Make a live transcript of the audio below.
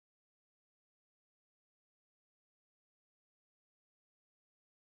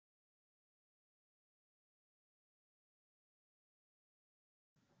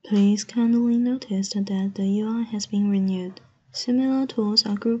Please kindly notice that the UI has been renewed. Similar tools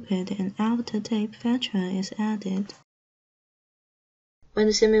are grouped and after tape fetcher is added. When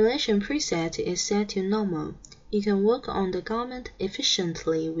the simulation preset is set to normal, you can work on the garment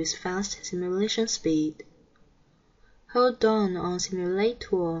efficiently with fast simulation speed. Hold down on Simulate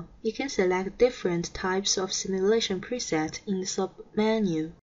tool. You can select different types of simulation preset in the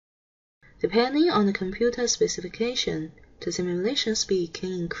sub-menu. Depending on the computer specification, the simulation speed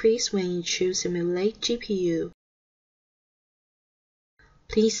can increase when you choose Simulate GPU.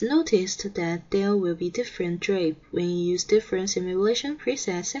 Please notice that there will be different drape when you use different simulation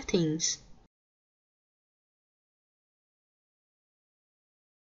preset settings.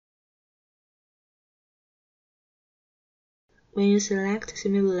 When you select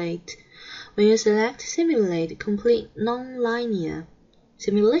Simulate Complete Non-Linear,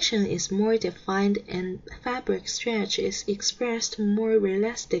 simulation is more defined and fabric stretch is expressed more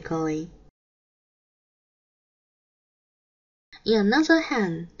realistically. On the other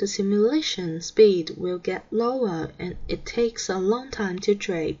hand, the simulation speed will get lower and it takes a long time to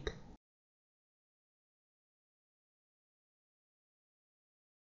drape.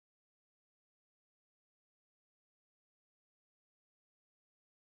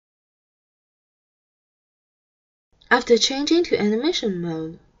 After changing to animation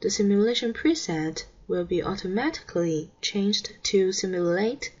mode, the simulation preset will be automatically changed to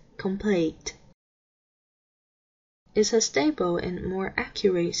Simulate Complete. It's a stable and more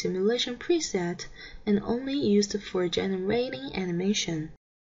accurate simulation preset and only used for generating animation.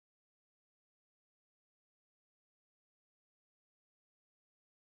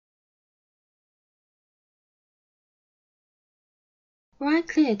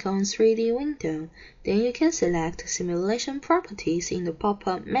 Right-click on 3D window, then you can select Simulation Properties in the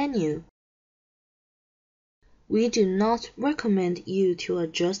pop-up menu. We do not recommend you to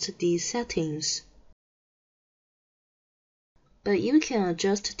adjust these settings, but you can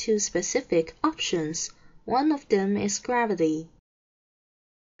adjust two specific options. One of them is gravity.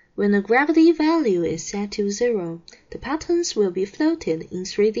 When the gravity value is set to 0, the patterns will be floated in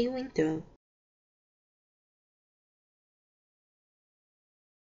 3D window.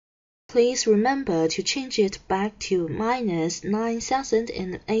 Please remember to change it back to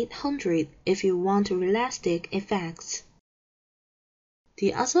 -9800 if you want realistic effects.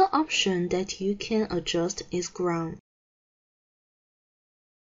 The other option that you can adjust is ground.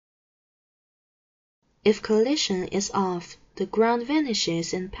 If collision is off, the ground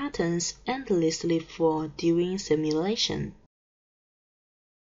vanishes and patterns endlessly fall during simulation.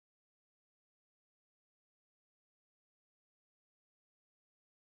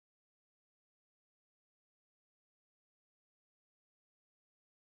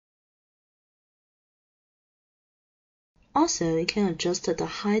 Also, you can adjust the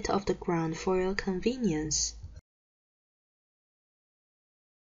height of the ground for your convenience.